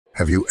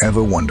Have you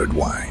ever wondered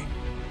why?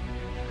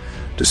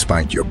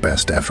 Despite your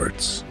best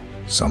efforts,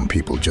 some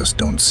people just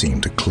don't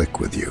seem to click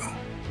with you.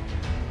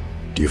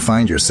 Do you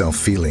find yourself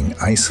feeling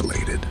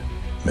isolated,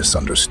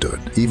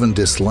 misunderstood, even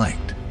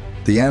disliked?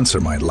 The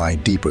answer might lie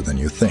deeper than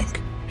you think,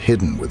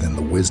 hidden within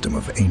the wisdom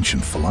of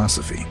ancient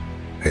philosophy.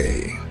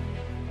 Hey,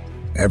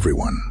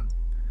 everyone.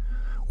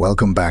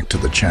 Welcome back to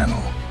the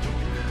channel.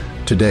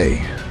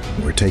 Today,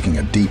 we're taking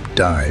a deep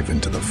dive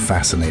into the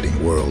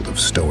fascinating world of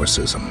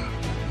Stoicism,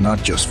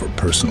 not just for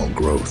personal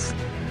growth,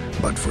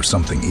 but for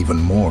something even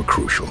more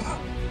crucial.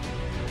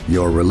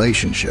 Your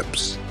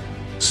relationships.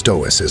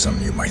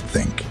 Stoicism, you might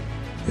think,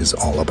 is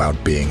all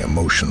about being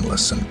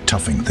emotionless and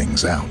toughing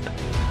things out.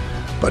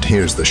 But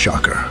here's the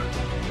shocker.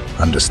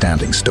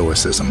 Understanding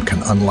Stoicism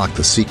can unlock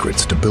the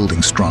secrets to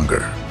building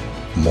stronger,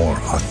 more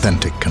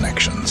authentic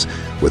connections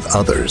with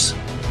others.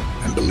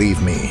 And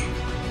believe me,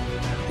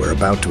 we're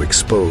about to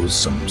expose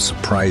some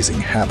surprising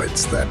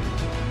habits that,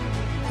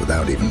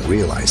 without even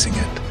realizing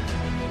it,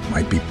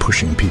 might be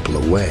pushing people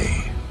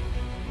away.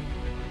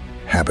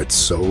 Habits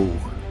so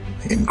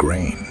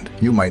ingrained,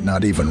 you might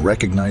not even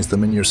recognize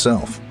them in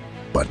yourself.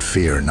 But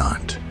fear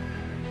not.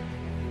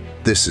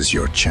 This is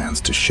your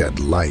chance to shed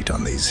light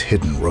on these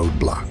hidden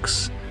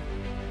roadblocks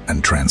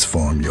and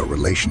transform your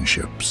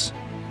relationships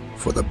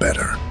for the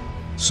better.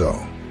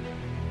 So,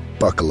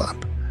 buckle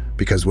up,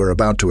 because we're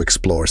about to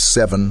explore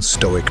 7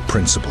 Stoic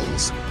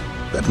principles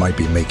that might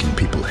be making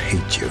people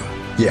hate you.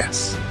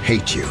 Yes,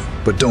 hate you.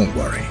 But don't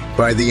worry.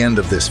 By the end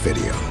of this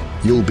video,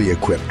 you'll be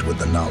equipped with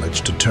the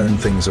knowledge to turn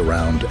things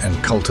around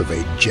and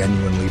cultivate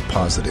genuinely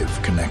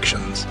positive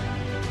connections.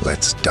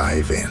 Let's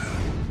dive in.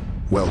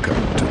 Welcome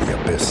to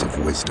the abyss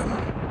of wisdom.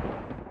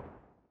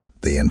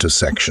 The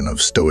intersection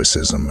of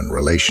Stoicism and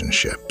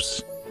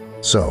relationships.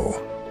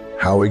 So,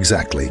 how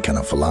exactly can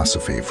a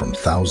philosophy from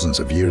thousands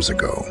of years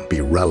ago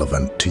be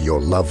relevant to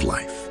your love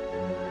life,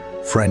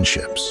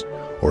 friendships,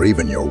 or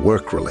even your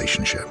work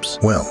relationships?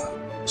 Well,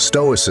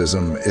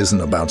 Stoicism isn't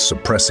about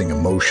suppressing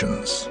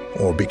emotions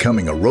or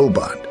becoming a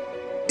robot.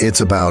 It's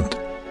about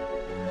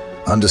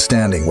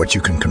understanding what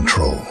you can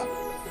control,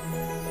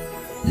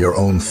 your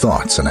own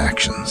thoughts and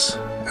actions,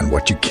 and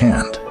what you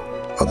can't,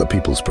 other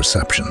people's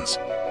perceptions.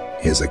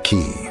 Here's a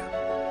key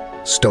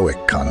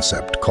Stoic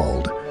concept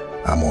called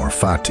amor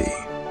fati,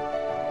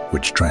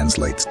 which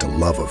translates to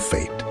love of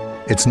fate.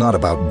 It's not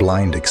about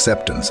blind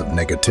acceptance of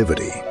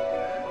negativity,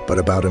 but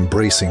about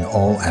embracing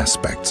all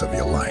aspects of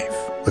your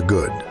life, the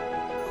good,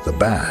 the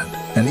bad,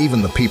 and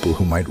even the people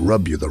who might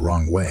rub you the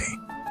wrong way.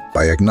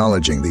 By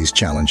acknowledging these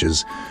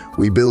challenges,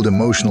 we build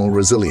emotional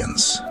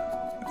resilience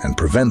and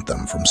prevent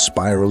them from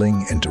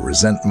spiraling into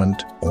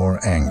resentment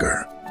or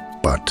anger.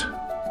 But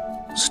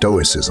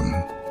Stoicism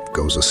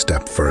goes a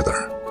step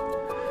further.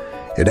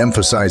 It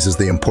emphasizes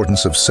the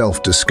importance of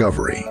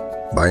self-discovery.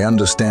 By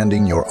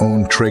understanding your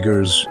own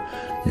triggers,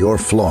 your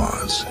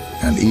flaws,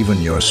 and even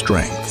your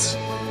strengths,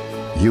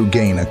 you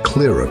gain a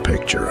clearer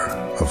picture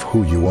of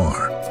who you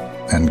are.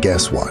 And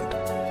guess what?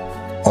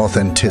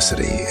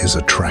 Authenticity is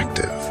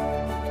attractive.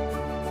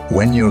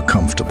 When you're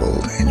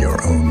comfortable in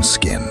your own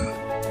skin,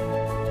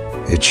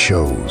 it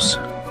shows,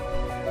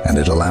 and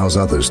it allows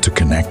others to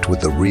connect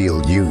with the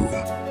real you.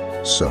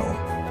 So,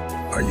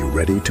 are you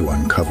ready to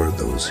uncover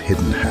those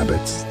hidden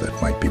habits that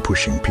might be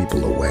pushing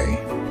people away?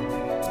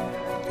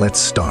 Let's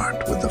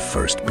start with the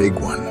first big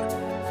one,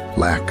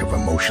 lack of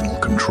emotional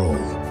control.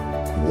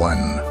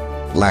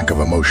 1. Lack of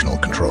emotional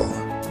control.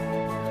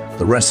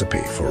 The recipe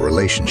for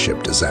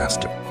relationship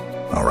disaster.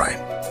 All right,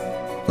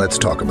 let's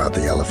talk about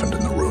the elephant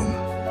in the room.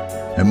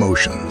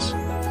 Emotions.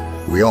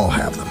 We all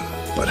have them,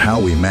 but how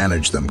we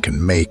manage them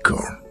can make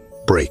or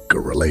break a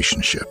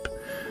relationship.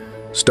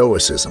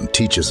 Stoicism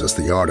teaches us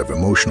the art of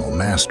emotional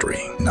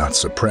mastery, not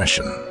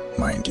suppression,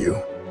 mind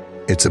you.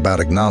 It's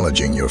about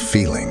acknowledging your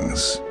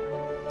feelings,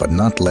 but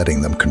not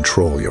letting them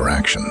control your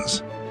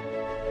actions.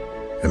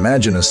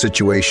 Imagine a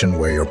situation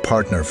where your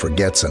partner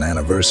forgets an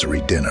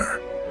anniversary dinner.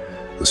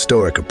 The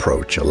Stoic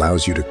approach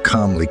allows you to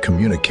calmly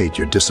communicate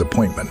your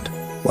disappointment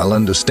while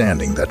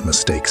understanding that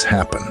mistakes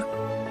happen.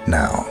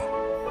 Now,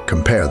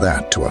 compare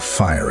that to a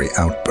fiery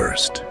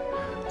outburst,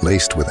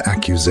 laced with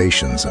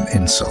accusations and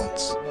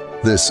insults.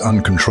 This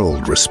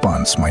uncontrolled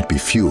response might be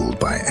fueled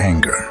by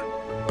anger,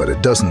 but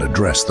it doesn't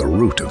address the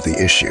root of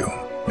the issue.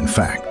 In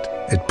fact,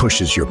 it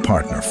pushes your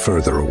partner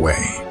further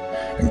away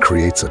and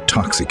creates a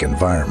toxic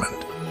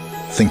environment.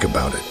 Think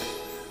about it.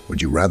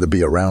 Would you rather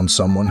be around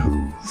someone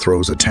who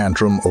throws a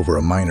tantrum over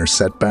a minor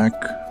setback,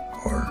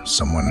 or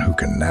someone who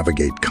can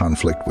navigate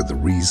conflict with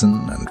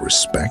reason and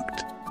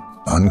respect?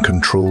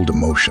 Uncontrolled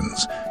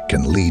emotions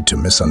can lead to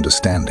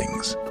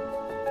misunderstandings,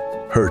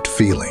 hurt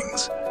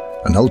feelings,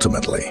 and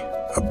ultimately,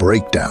 a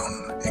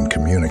breakdown in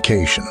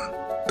communication.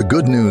 The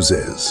good news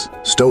is,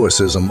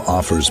 Stoicism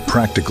offers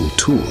practical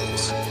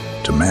tools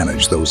to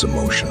manage those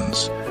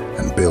emotions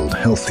and build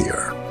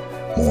healthier,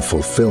 more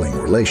fulfilling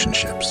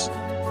relationships.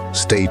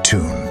 Stay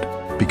tuned,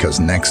 because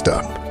next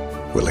up,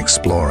 we'll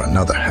explore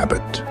another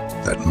habit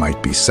that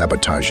might be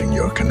sabotaging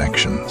your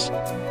connections.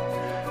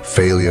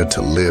 Failure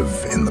to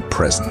live in the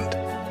present.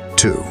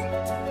 2.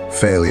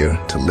 Failure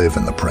to live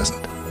in the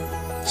present.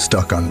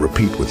 Stuck on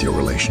repeat with your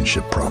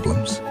relationship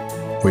problems.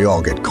 We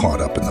all get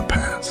caught up in the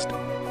past,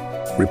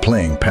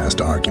 replaying past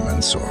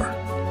arguments or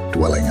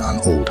dwelling on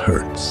old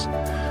hurts.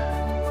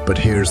 But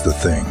here's the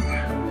thing,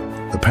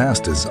 the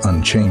past is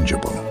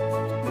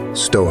unchangeable.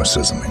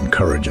 Stoicism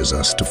encourages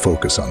us to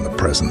focus on the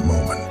present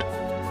moment,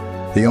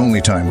 the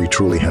only time we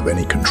truly have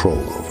any control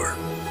over.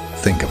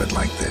 Think of it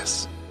like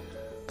this.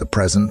 The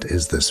present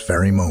is this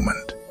very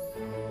moment,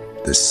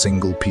 this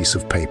single piece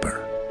of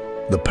paper.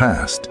 The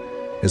past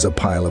is a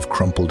pile of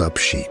crumpled up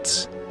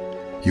sheets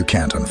you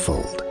can't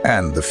unfold.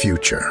 And the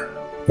future,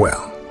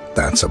 well,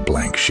 that's a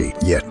blank sheet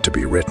yet to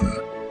be written.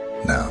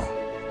 Now,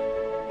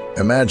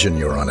 imagine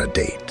you're on a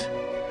date,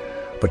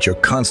 but you're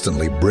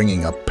constantly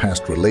bringing up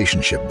past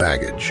relationship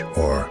baggage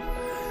or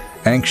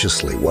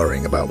anxiously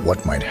worrying about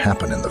what might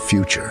happen in the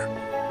future.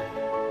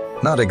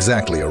 Not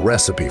exactly a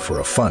recipe for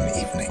a fun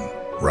evening,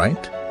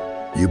 right?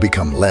 You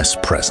become less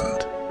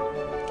present,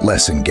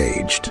 less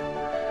engaged,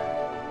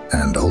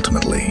 and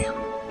ultimately,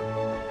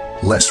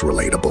 less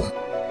relatable.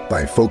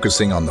 By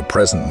focusing on the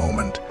present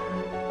moment,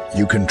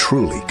 you can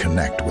truly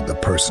connect with the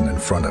person in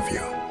front of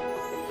you.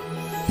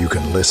 You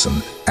can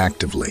listen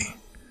actively,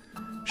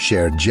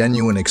 share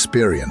genuine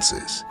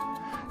experiences,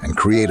 and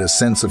create a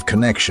sense of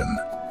connection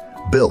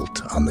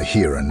built on the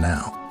here and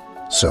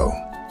now. So,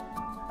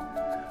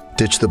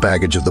 ditch the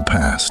baggage of the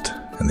past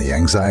and the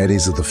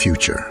anxieties of the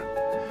future.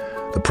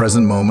 The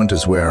present moment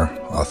is where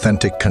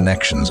authentic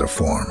connections are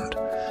formed.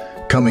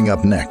 Coming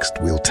up next,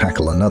 we'll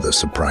tackle another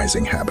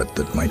surprising habit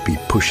that might be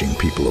pushing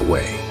people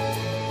away.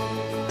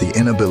 The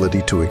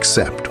inability to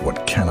accept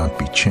what cannot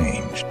be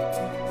changed.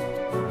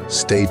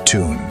 Stay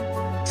tuned.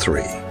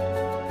 3.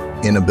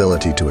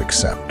 Inability to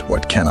accept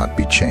what cannot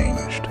be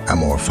changed.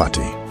 Amor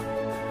fati.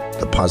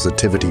 The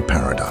positivity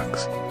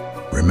paradox.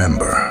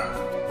 Remember,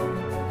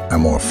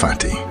 amor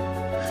fati,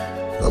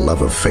 the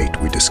love of fate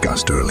we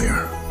discussed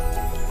earlier.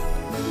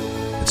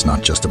 It's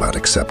not just about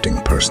accepting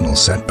personal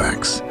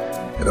setbacks.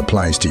 It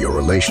applies to your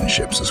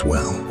relationships as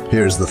well.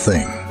 Here's the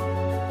thing.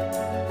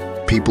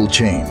 People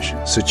change,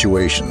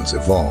 situations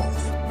evolve,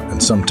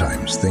 and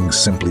sometimes things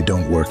simply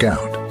don't work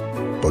out.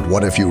 But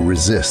what if you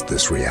resist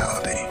this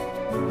reality?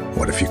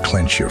 What if you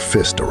clench your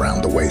fist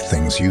around the way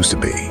things used to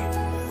be,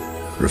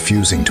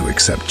 refusing to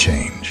accept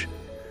change?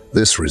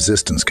 This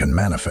resistance can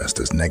manifest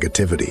as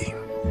negativity,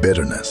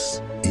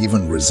 bitterness,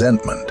 even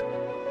resentment.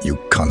 You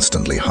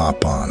constantly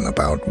hop on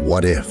about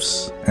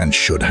what-ifs and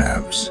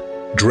should-haves,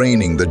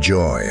 draining the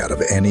joy out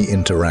of any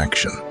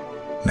interaction.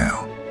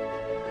 Now,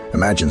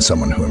 imagine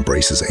someone who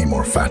embraces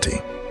amor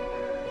fati.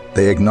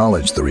 They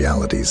acknowledge the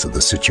realities of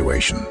the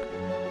situation,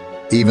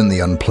 even the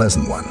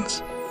unpleasant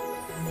ones.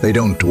 They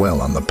don't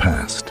dwell on the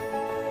past,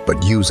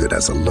 but use it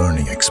as a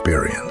learning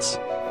experience.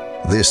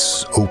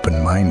 This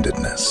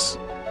open-mindedness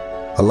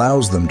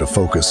allows them to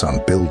focus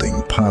on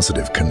building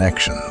positive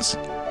connections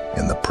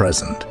in the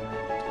present,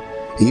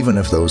 even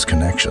if those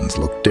connections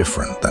look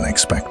different than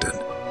expected.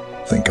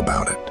 Think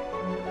about it.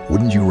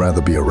 Wouldn't you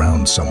rather be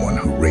around someone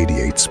who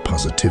radiates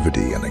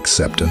positivity and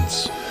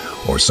acceptance,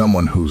 or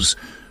someone who's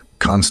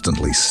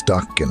constantly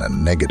stuck in a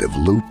negative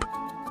loop?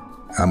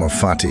 Amor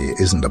fati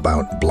isn't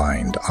about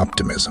blind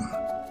optimism.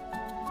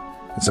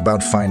 It's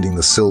about finding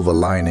the silver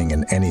lining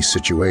in any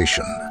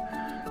situation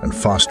and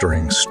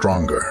fostering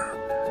stronger,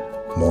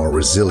 more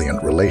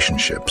resilient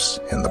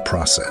relationships in the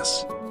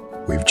process.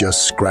 We've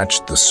just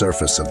scratched the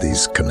surface of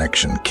these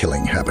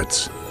connection-killing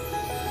habits.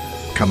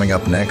 Coming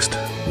up next,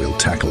 we'll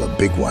tackle a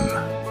big one.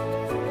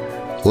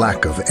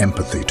 Lack of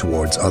empathy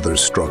towards others'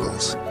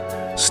 struggles.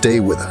 Stay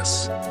with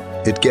us.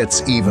 It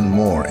gets even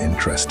more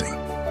interesting.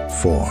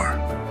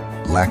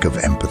 4. Lack of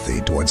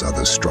empathy towards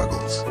others'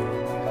 struggles.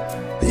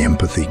 The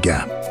empathy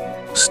gap.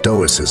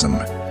 Stoicism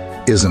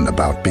isn't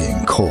about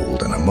being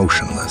cold and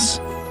emotionless.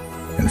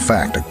 In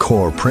fact, a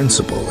core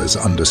principle is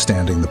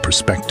understanding the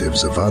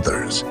perspectives of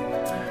others.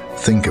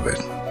 Think of it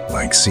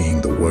like seeing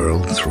the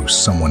world through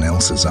someone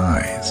else's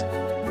eyes.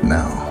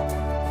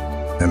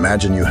 Now,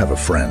 imagine you have a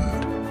friend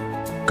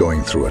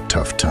going through a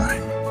tough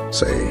time,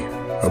 say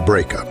a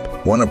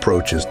breakup. One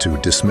approach is to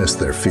dismiss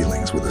their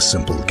feelings with a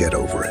simple get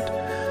over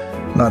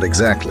it. Not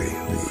exactly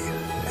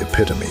the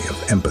epitome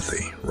of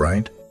empathy,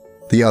 right?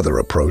 The other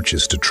approach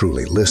is to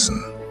truly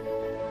listen,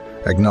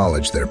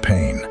 acknowledge their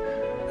pain,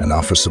 and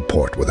offer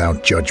support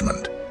without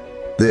judgment.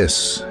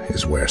 This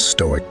is where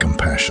stoic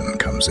compassion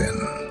comes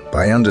in.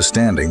 By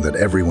understanding that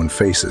everyone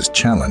faces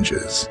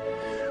challenges,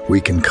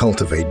 we can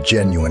cultivate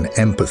genuine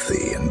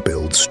empathy and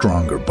build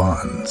stronger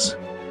bonds.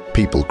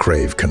 People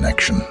crave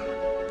connection,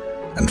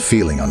 and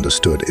feeling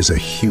understood is a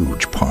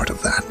huge part of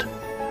that.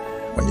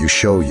 When you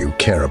show you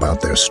care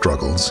about their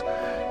struggles,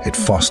 it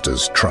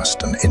fosters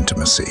trust and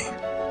intimacy.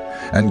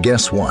 And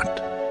guess what?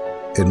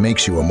 It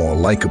makes you a more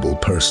likable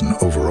person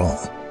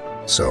overall.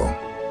 So,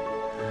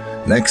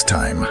 next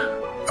time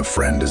a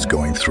friend is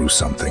going through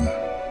something,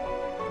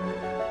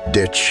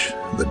 ditch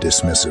the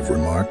dismissive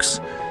remarks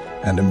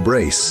and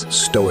embrace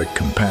stoic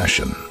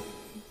compassion.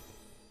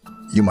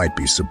 You might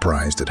be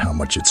surprised at how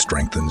much it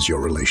strengthens your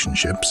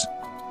relationships.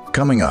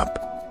 Coming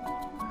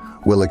up,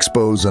 we'll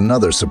expose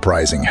another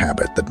surprising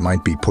habit that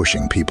might be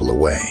pushing people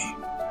away: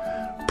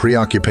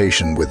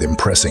 preoccupation with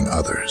impressing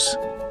others.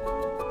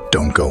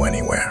 Don't go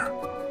anywhere.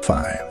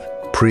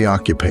 5.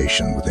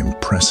 Preoccupation with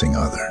impressing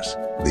others.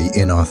 The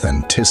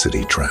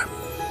inauthenticity trap.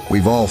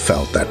 We've all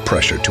felt that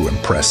pressure to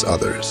impress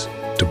others,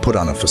 to put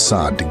on a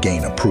facade to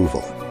gain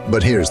approval.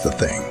 But here's the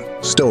thing.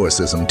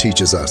 Stoicism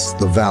teaches us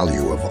the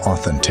value of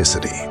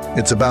authenticity.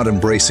 It's about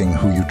embracing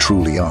who you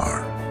truly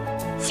are,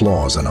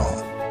 flaws and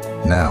all.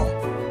 Now,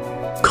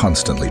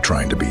 constantly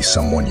trying to be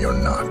someone you're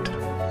not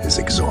is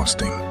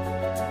exhausting.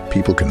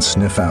 People can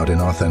sniff out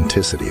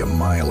inauthenticity a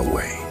mile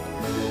away.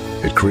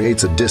 It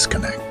creates a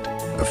disconnect,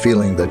 a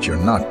feeling that you're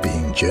not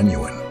being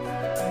genuine.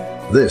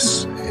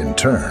 This, in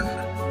turn,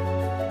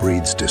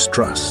 breeds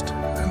distrust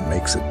and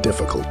makes it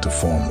difficult to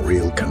form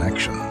real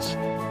connections.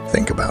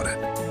 Think about it.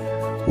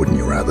 Wouldn't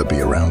you rather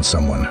be around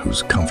someone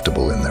who's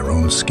comfortable in their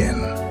own skin,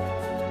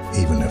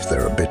 even if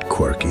they're a bit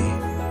quirky?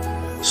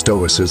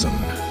 Stoicism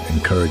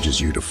encourages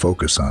you to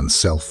focus on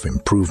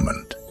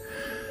self-improvement,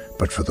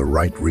 but for the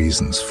right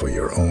reasons, for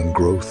your own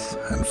growth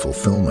and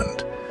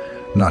fulfillment,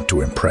 not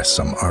to impress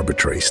some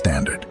arbitrary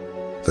standard.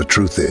 The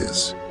truth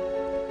is,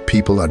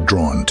 people are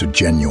drawn to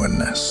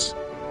genuineness.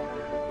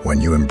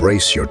 When you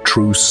embrace your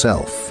true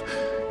self,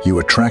 you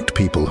attract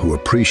people who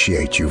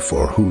appreciate you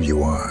for who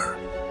you are.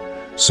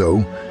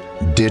 So,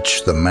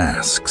 ditch the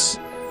masks,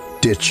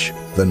 ditch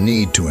the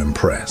need to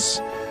impress,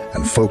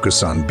 and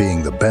focus on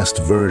being the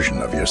best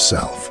version of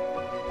yourself.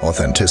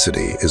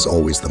 Authenticity is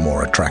always the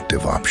more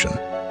attractive option.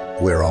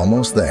 We're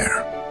almost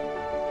there.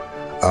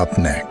 Up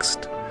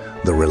next,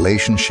 the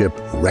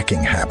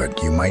relationship-wrecking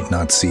habit you might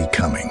not see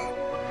coming: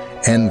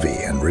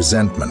 envy and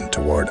resentment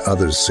toward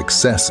others'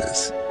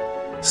 successes.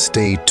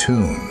 Stay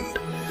tuned,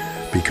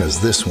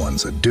 because this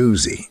one's a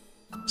doozy.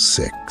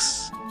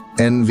 6.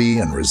 Envy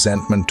and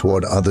resentment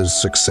toward others'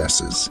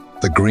 successes.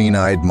 The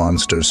green-eyed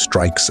monster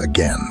strikes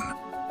again.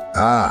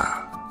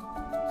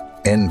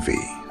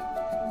 Envy,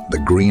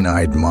 the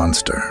green-eyed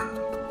monster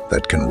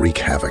that can wreak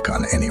havoc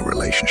on any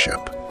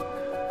relationship.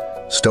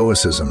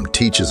 Stoicism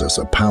teaches us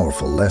a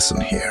powerful lesson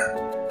here.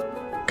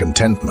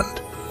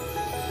 Contentment.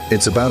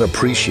 It's about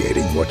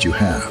appreciating what you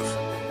have,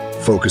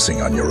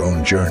 focusing on your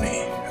own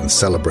journey, and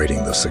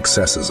celebrating the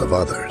successes of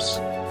others.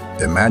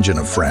 Imagine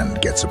a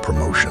friend gets a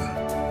promotion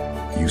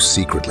you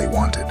secretly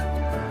wanted.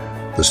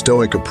 The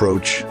Stoic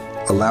approach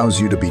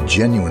allows you to be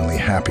genuinely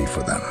happy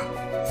for them,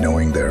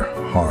 knowing their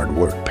hard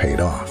work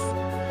paid off.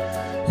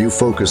 You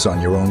focus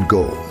on your own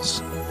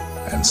goals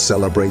and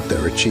celebrate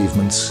their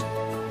achievements,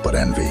 but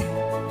envy,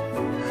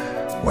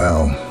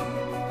 well,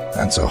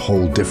 that's a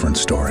whole different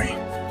story.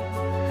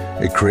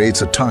 It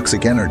creates a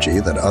toxic energy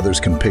that others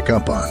can pick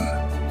up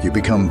on. You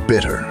become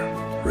bitter,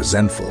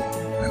 resentful,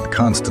 and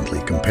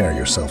constantly compare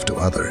yourself to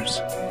others.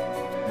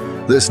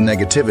 This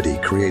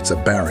negativity creates a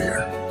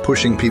barrier,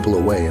 pushing people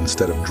away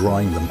instead of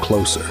drawing them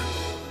closer.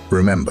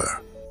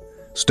 Remember,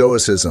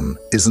 Stoicism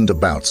isn't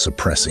about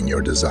suppressing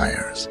your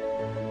desires.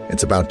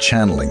 It's about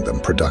channeling them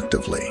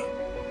productively.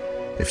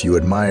 If you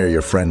admire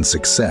your friend's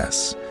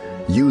success,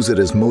 use it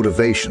as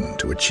motivation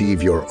to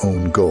achieve your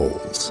own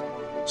goals.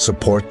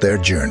 Support their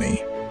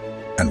journey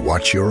and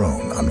watch your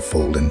own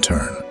unfold in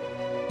turn.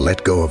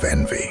 Let go of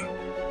envy.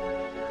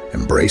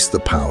 Embrace the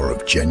power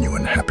of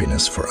genuine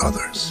happiness for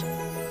others.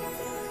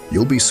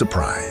 You'll be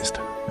surprised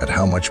at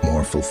how much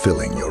more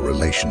fulfilling your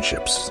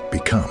relationships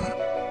become.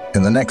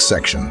 In the next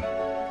section,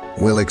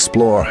 we'll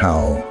explore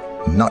how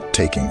not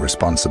taking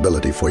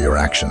responsibility for your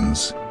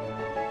actions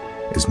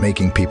is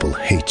making people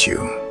hate you.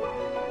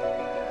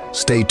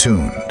 Stay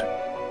tuned.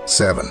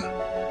 7.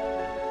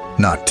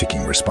 Not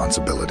taking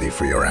responsibility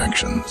for your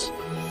actions.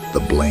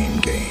 The blame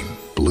game,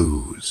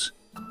 blues.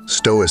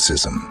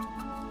 Stoicism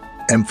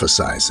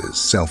emphasizes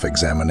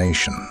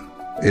self-examination.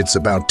 It's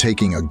about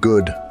taking a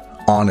good,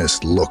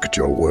 honest look at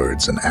your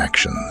words and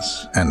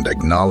actions and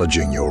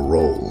acknowledging your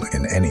role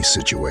in any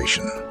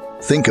situation.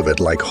 Think of it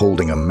like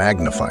holding a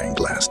magnifying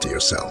glass to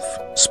yourself,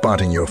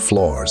 spotting your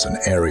flaws and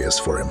areas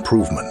for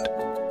improvement.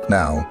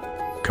 Now,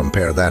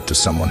 compare that to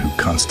someone who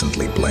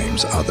constantly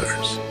blames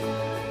others.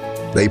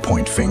 They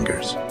point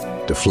fingers,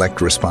 deflect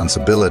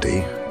responsibility,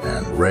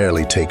 and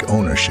rarely take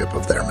ownership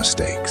of their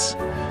mistakes.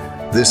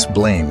 This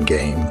blame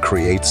game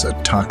creates a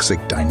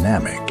toxic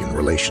dynamic in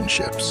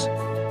relationships.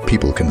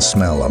 People can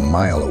smell a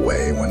mile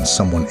away when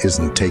someone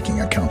isn't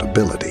taking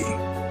accountability.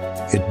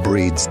 It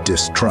breeds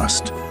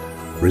distrust,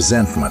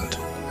 resentment,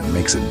 and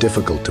makes it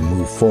difficult to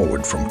move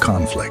forward from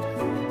conflict.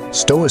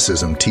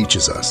 Stoicism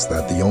teaches us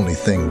that the only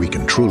thing we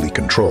can truly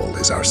control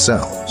is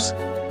ourselves.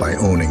 By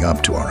owning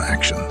up to our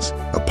actions,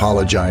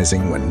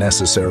 apologizing when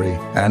necessary,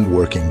 and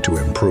working to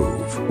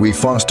improve, we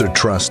foster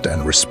trust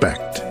and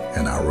respect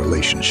in our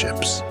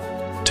relationships.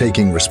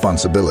 Taking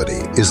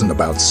responsibility isn't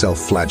about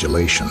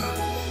self-flagellation.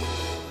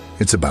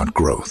 It's about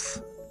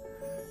growth.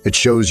 It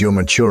shows you're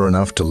mature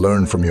enough to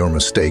learn from your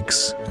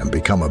mistakes and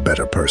become a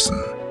better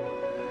person.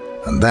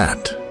 And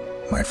that,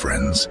 my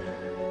friends,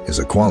 is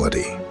a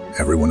quality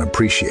everyone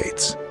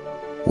appreciates.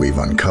 We've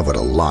uncovered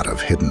a lot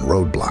of hidden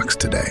roadblocks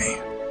today.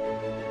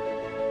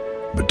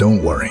 But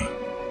don't worry,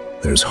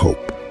 there's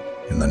hope.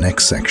 In the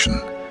next section,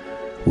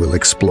 we'll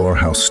explore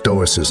how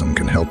Stoicism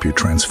can help you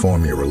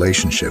transform your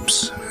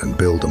relationships and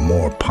build a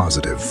more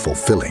positive,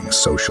 fulfilling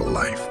social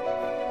life.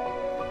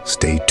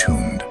 Stay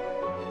tuned.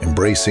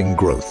 Embracing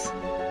growth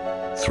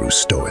through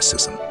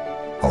Stoicism.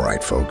 All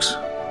right, folks,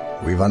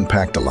 we've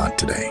unpacked a lot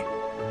today.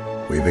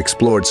 We've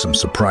explored some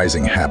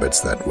surprising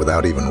habits that,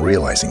 without even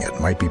realizing it,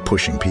 might be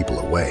pushing people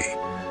away.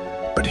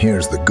 But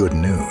here's the good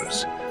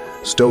news.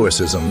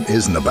 Stoicism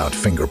isn't about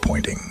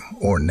finger-pointing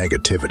or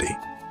negativity.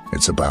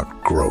 It's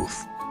about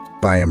growth.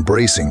 By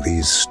embracing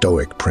these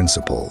Stoic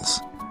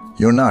principles,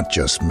 you're not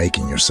just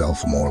making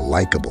yourself a more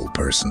likable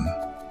person.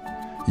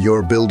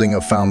 You're building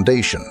a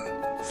foundation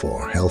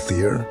for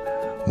healthier,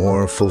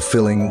 more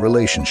fulfilling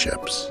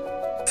relationships.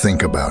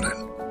 Think about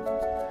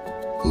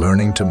it.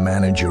 Learning to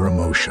manage your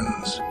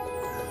emotions,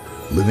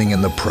 living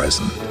in the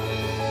present,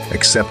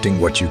 accepting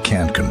what you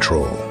can't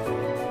control.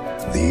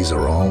 These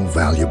are all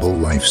valuable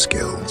life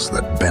skills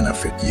that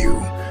benefit you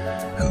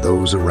and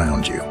those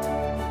around you.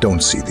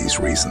 Don't see these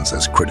reasons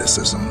as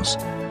criticisms,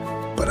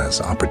 but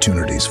as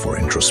opportunities for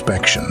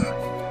introspection.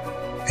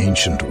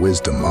 Ancient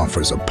wisdom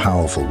offers a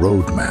powerful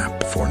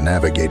roadmap for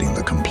navigating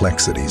the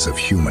complexities of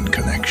human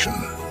connection.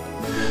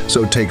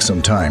 So take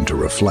some time to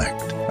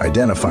reflect,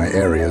 identify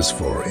areas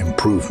for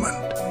improvement,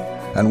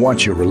 and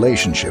watch your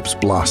relationships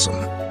blossom.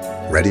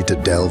 Ready to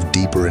delve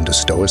deeper into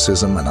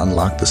Stoicism and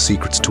unlock the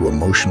secrets to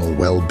emotional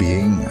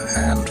well-being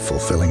and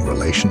fulfilling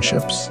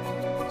relationships?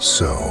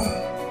 So,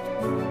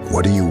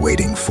 what are you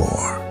waiting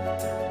for?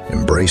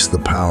 Embrace the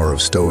power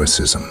of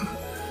Stoicism,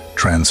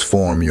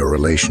 transform your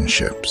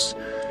relationships,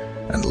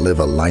 and live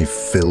a life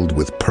filled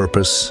with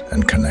purpose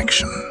and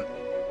connection.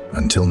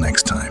 Until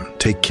next time,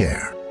 take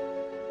care.